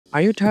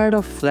Are you tired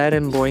of flat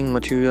and boring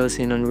materials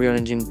in Unreal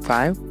Engine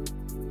 5?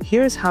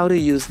 Here's how to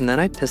use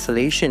Nanite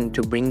Tessellation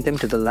to bring them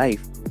to the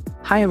life.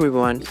 Hi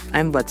everyone,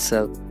 I'm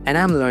Vatsal and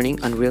I'm learning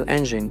Unreal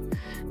Engine.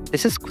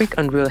 This is quick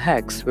Unreal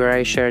hacks where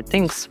I share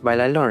things while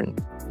I learn.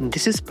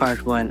 This is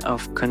part 1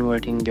 of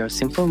converting your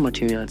simple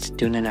materials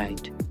to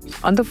Nanite.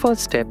 On the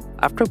first step,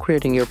 after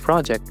creating your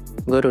project,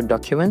 go to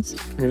Documents,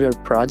 Unreal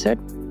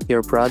Project,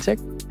 Your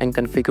Project, and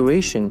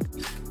Configuration.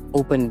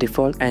 Open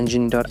default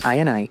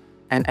engine.ini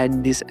and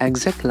add this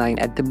exact line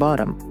at the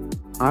bottom.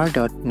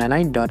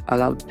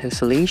 r.nanite.allow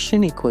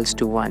tessellation equals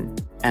to 1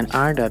 and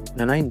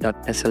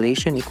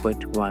r.nanite.tessellation equal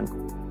to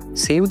 1.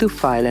 Save the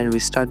file and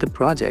restart the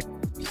project.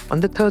 On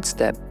the third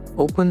step,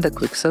 open the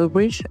Quixel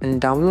bridge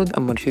and download a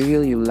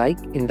material you like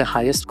in the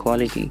highest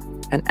quality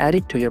and add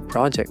it to your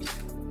project.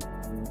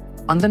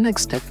 On the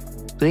next step,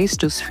 place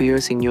two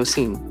spheres in your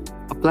scene.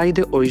 Apply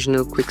the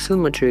original Quixel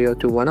material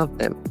to one of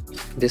them.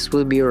 This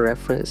will be your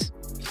reference.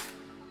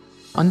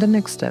 On the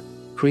next step,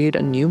 create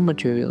a new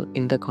material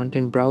in the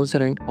content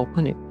browser and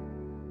open it.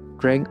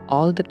 Drag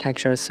all the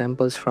texture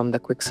samples from the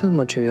Quixel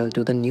material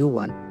to the new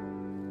one.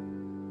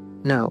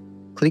 Now,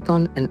 click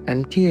on an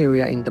empty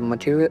area in the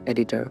material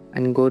editor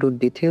and go to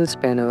Details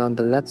panel on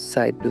the left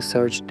side to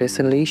search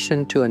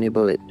Tessellation to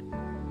enable it.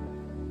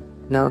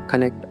 Now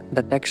connect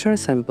the texture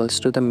samples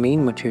to the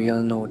main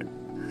material node.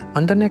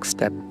 On the next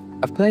step,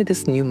 apply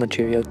this new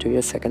material to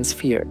your second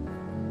sphere.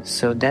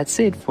 So that's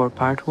it for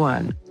part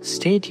 1.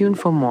 Stay tuned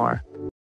for more.